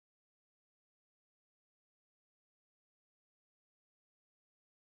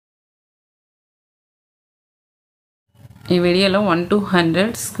ఈ వీడియోలో 1 to 100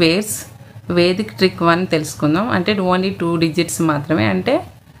 squares Vedic trick 1 తెలుసుకుందాం. అంటే ఓన్లీ 2 డిజిట్స్ మాత్రమే. అంటే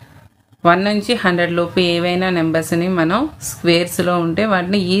 1 నుంచి 100 లోపు ఏవైనా నెంబర్స్ని మనం స్క్వేర్స్లో ఉంటే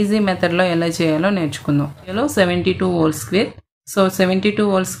వాటిని ఈజీ మెథడ్లో ఎలా చేయాలో నేర్చుకుందాం. ఇందులో 72 whole square. So 72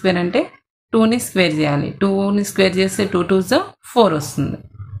 whole square అంటే 2ని స్క్వేర్ చేయాలి. 2ని స్క్వేర్ చేస్తే 2 2s 4 వస్తుంది.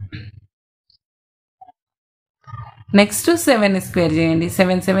 నెక్స్ట్ 7ని స్క్వేర్ చేయండి.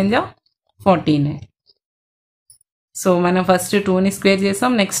 7 7 14. సో మనం ఫస్ట్ 2ని స్క్వేర్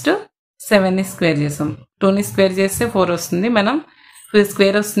చేసాం, నెక్స్ట్ 7ని స్క్వేర్ చేసాం. 2ని స్క్వేర్ చేస్తే 4 వస్తుంది. మనం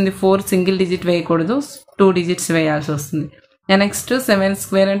స్క్వేర్ వస్తుంది 4 సింగిల్ డిజిట్ వేయకూడదు, 2 డిజిట్స్ వేయాల్సి వస్తుంది. నెక్స్ట్ 7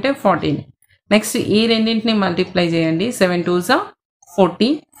 స్క్వేర్ అంటే 14. నెక్స్ట్ ఈ రెండింటిని మల్టిప్లై చేయండి. 7 2s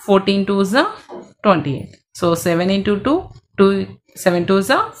 14, 14 2s 28. So 7 into 2, 7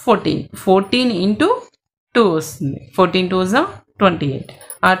 2s 14, 14 into 2 వస్తుంది. 14 2s 28.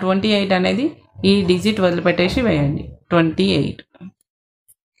 ఆ 28 అనేది ఈ డిజిట్ వదిలిపెట్టేసి వేయండి. 28.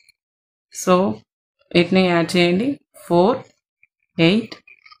 సో వీటిని యాడ్ చేయండి. 4 8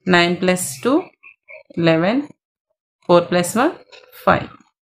 9 plus 2 11 4 plus 1 5.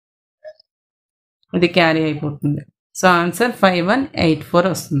 ఇది క్యారీ అయిపోతుంది. సో ఆన్సర్ 5184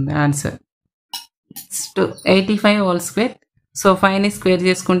 వస్తుంది ఆన్సర్. 85 whole square. సో 5ని స్క్వేర్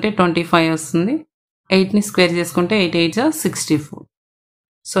చేసుకుంటే 25 వస్తుంది. 8ని స్క్వేర్ చేసుకుంటే 8 8 64.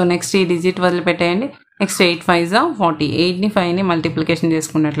 సో నెక్స్ట్ ఈ డిజిట్ వదిలిపెట్టేయండి. నెక్స్ట్ 8 5 40. 8ని 5ని మల్టిప్లికేషన్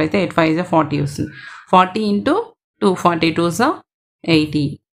చేసుకున్నట్లయితే 8 5 40 వస్తుంది. 40 into 2 42s 80.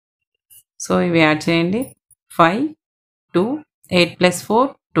 సో ఇవి యాడ్ చేయండి. 5 2 8 plus 4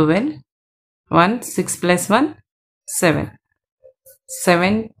 12 1 6 plus 1 7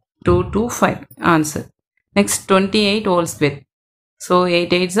 7 2 2 5 answer. Next 28 whole square. So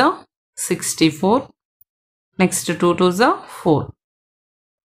 8 8s 64. Next 2 2s 4.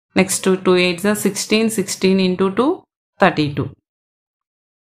 Next 2 8s 16, 16 into 2 32.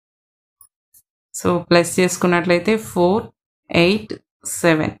 So plus చేసుకున్నట్లయితే 4 8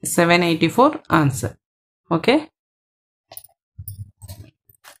 7 784 answer. Okay.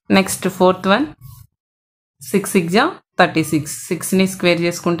 Next fourth one 6 6 36. 6ని square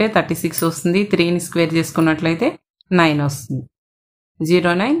చేసుకుంటే 36 వస్తుంది. 3ని స్క్వేర్ చేసుకున్నట్లయితే 9 వస్తుంది.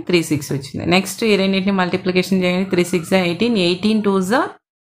 0 9 3 6 వచ్చింది. నెక్స్ట్ ఈ రెండింటిని మల్టిప్లికేషన్ చేయండి. 3 6 18, 18 2s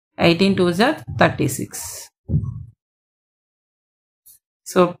 18 2s 36.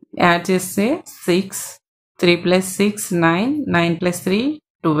 సో యాడ్ చేస్తే 6 3 plus 6 9 9 plus 3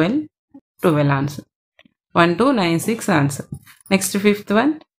 12 12 answer. 1296 answer. Next fifth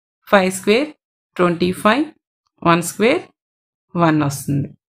one 5 square 25, 1 square 1 వస్తుంది.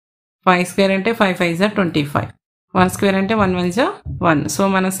 5 స్క్వేర్ అంటే 5 5s 25. 1 స్క్వేర్ అంటే 1 1s 1. సో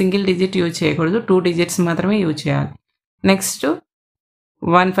మనం సింగిల్ డిజిట్ యూజ్ చేయకూడదు, 2 డిజిట్స్ మాత్రమే యూజ్ చేయాలి. Next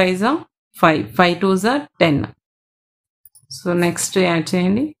 1 5s 5, 5 2s 10. So next add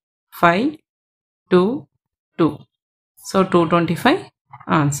చేయండి. 5 2 2. So 225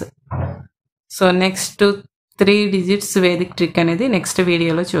 answer. So next 3 digits Vedic trick అనేది next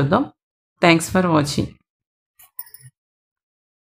వీడియోలో చూద్దాం. Thanks for watching.